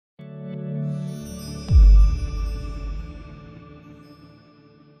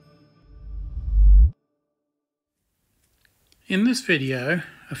In this video,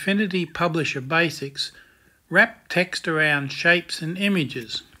 Affinity Publisher Basics, wrap text around shapes and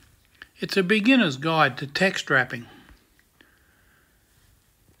images. It's a beginner's guide to text wrapping.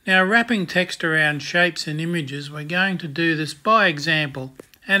 Now, wrapping text around shapes and images, we're going to do this by example,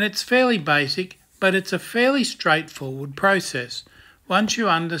 and it's fairly basic, but it's a fairly straightforward process once you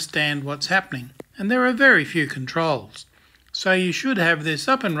understand what's happening, and there are very few controls. So you should have this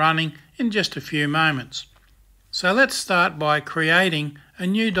up and running in just a few moments. So let's start by creating a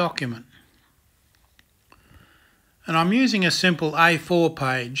new document. And I'm using a simple A4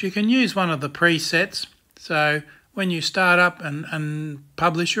 page. You can use one of the presets. So when you start up and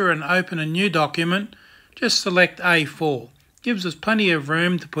Publisher and open a new document, just select A4. Gives us plenty of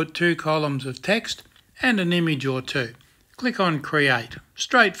room to put 2 columns of text and an image or two. Click on Create.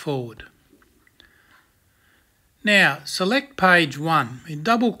 Straightforward. Now select page 1. You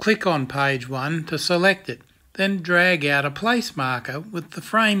double click on page 1 to select it. Then drag out a place marker with the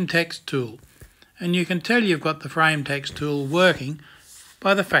Frame Text tool. And you can tell you've got the Frame Text tool working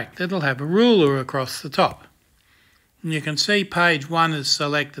by the fact that it'll have a ruler across the top. And you can see page 1 is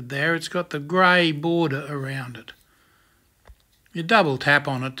selected there. It's got the grey border around it. You double tap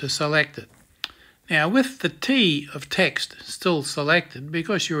on it to select it. Now with the T of text still selected,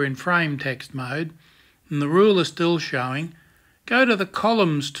 because you're in frame text mode and the ruler still showing, go to the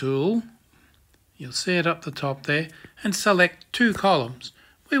Columns tool. You'll see it up the top there, and select 2 columns.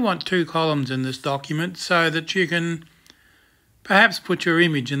 We want 2 columns in this document so that you can perhaps put your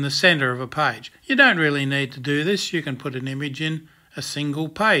image in the centre of a page. You don't really need to do this. You can put an image in a single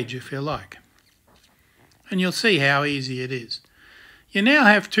page if you like. And you'll see how easy it is. You now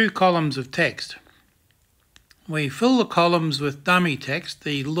have 2 columns of text. We fill the columns with dummy text,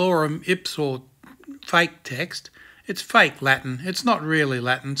 the lorem ipsum fake text. It's fake Latin. It's not really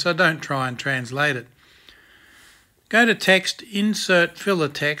Latin, so don't try and translate it. Go to Text, Insert Filler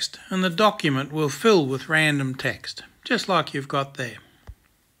Text, and the document will fill with random text, just like you've got there.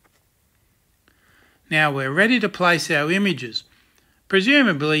 Now we're ready to place our images.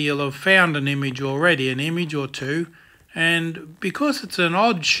 Presumably you'll have found an image already, an image or two, and because it's an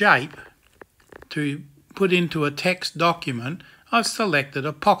odd shape to put into a text document, I've selected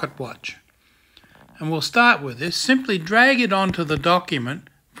a pocket watch. And we'll start with this. Simply drag it onto the document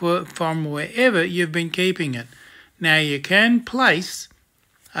from wherever you've been keeping it. Now you can place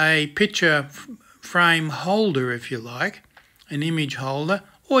a picture frame holder if you like, an image holder,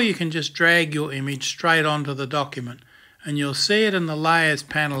 or you can just drag your image straight onto the document. And you'll see it in the Layers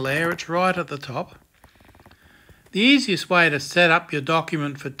panel there. It's right at the top. The easiest way to set up your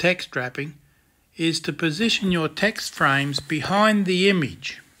document for text wrapping is to position your text frames behind the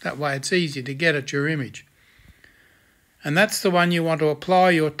image. That way it's easy to get at your image. And that's the one you want to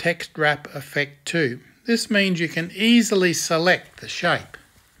apply your text wrap effect to. This means you can easily select the shape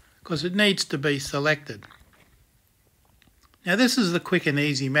because it needs to be selected. Now this is the quick and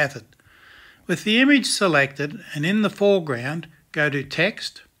easy method. With the image selected and in the foreground, go to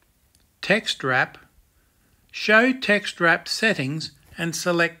Text, Text Wrap, Show Text Wrap Settings and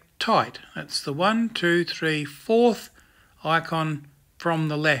select Tight. That's the 1, 2, 3, 4th icon from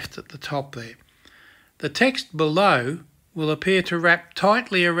the left at the top there. The text below will appear to wrap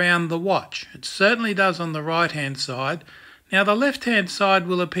tightly around the watch. It certainly does on the right hand side. Now the left hand side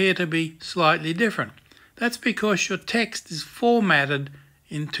will appear to be slightly different. That's because your text is formatted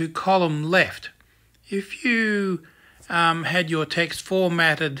into column left. If you had your text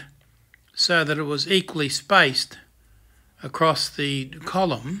formatted so that it was equally spaced across the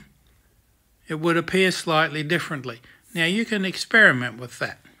column, it would appear slightly differently. Now you can experiment with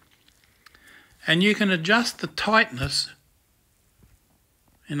that. And you can adjust the tightness,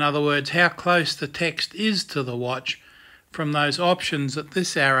 in other words, how close the text is to the watch, from those options that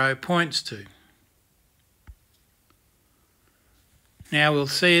this arrow points to. Now we'll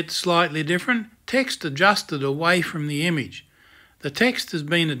see it slightly different. Text adjusted away from the image. The text has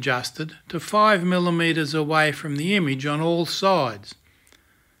been adjusted to 5 mm away from the image on all sides.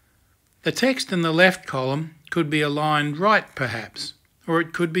 The text in the left column could be aligned right perhaps, or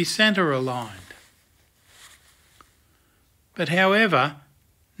it could be centre aligned. But however,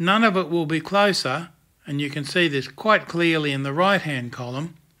 none of it will be closer, and you can see this quite clearly in the right hand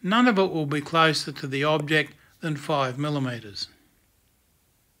column, none of it will be closer to the object than 5 mm.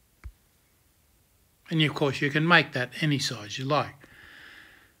 And of course you can make that any size you like.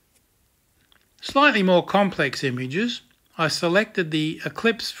 Slightly more complex images, I selected the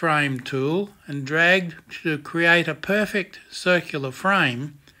Ellipse Frame tool and dragged to create a perfect circular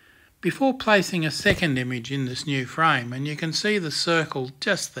frame before placing a second image in this new frame. And you can see the circle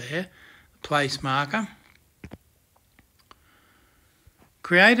just there, the place marker.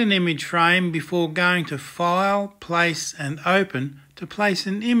 Create an image frame before going to File, Place and Open to place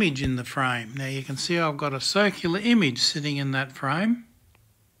an image in the frame. Now you can see I've got a circular image sitting in that frame.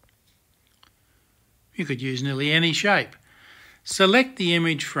 You could use nearly any shape. Select the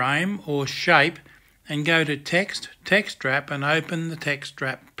image frame or shape and go to Text, Text Wrap and open the Text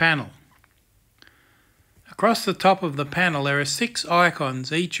Wrap panel. Across the top of the panel there are 6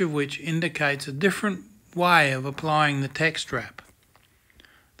 icons, each of which indicates a different way of applying the text wrap.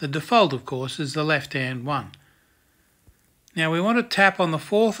 The default, of course, is the left-hand one. Now we want to tap on the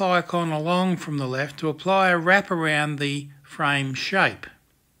 4th icon along from the left to apply a wrap around the frame shape.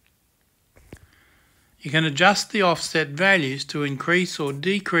 You can adjust the offset values to increase or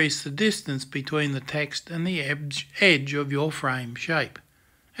decrease the distance between the text and the edge of your frame shape,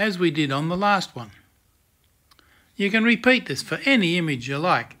 as we did on the last one. You can repeat this for any image you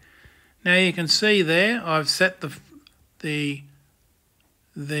like. Now you can see there I've set the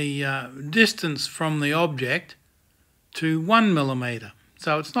distance from the object to 1 millimetre.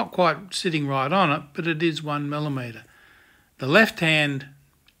 So it's not quite sitting right on it, but it is 1 millimetre. The left-hand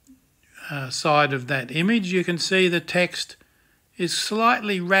side of that image, you can see the text is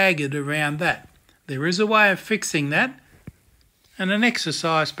slightly ragged around that. There is a way of fixing that, and an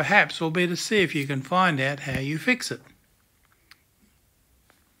exercise perhaps will be to see if you can find out how you fix it.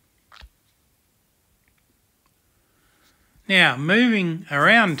 Now, moving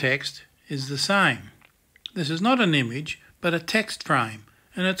around text is the same. This is not an image, but a text frame,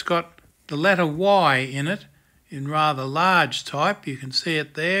 and it's got the letter Y in it in rather large type. You can see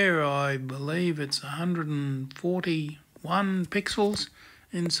it there. I believe it's 141 pixels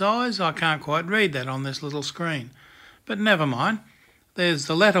in size. I can't quite read that on this little screen, but never mind. There's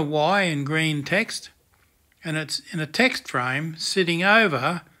the letter Y in green text, and it's in a text frame sitting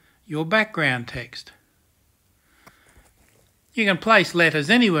over your background text. You can place letters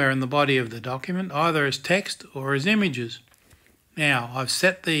anywhere in the body of the document, either as text or as images. Now, I've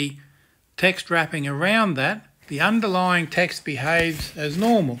set the text wrapping around that. The underlying text behaves as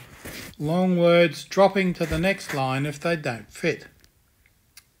normal, long words dropping to the next line if they don't fit.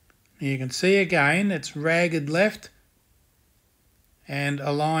 You can see again it's ragged left and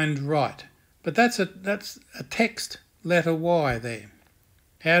aligned right. But that's a text letter Y there.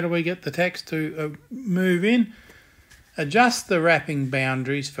 How do we get the text to move in? Adjust the wrapping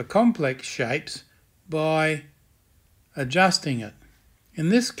boundaries for complex shapes by adjusting it. In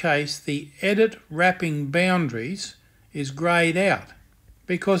this case, the Edit Wrapping Boundaries is greyed out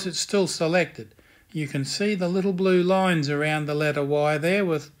because it's still selected. You can see the little blue lines around the letter Y there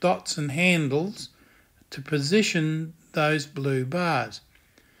with dots and handles to position those blue bars.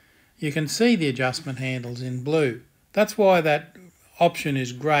 You can see the adjustment handles in blue. That's why that option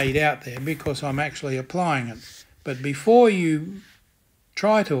is greyed out there, because I'm actually applying it. But before you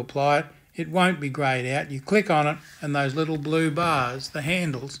try to apply it, it won't be greyed out. You click on it and those little blue bars, the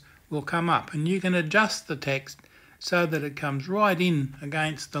handles, will come up, and you can adjust the text so that it comes right in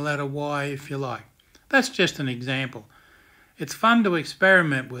against the letter Y if you like. That's just an example. It's fun to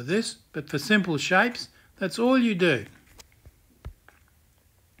experiment with this, but for simple shapes, that's all you do.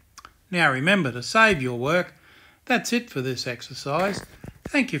 Now remember to save your work. That's it for this exercise.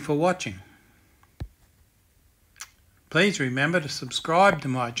 Thank you for watching. Please remember to subscribe to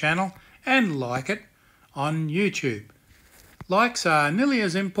my channel and like it on YouTube. Likes are nearly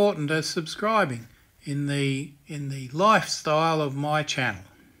as important as subscribing in the lifestyle of my channel.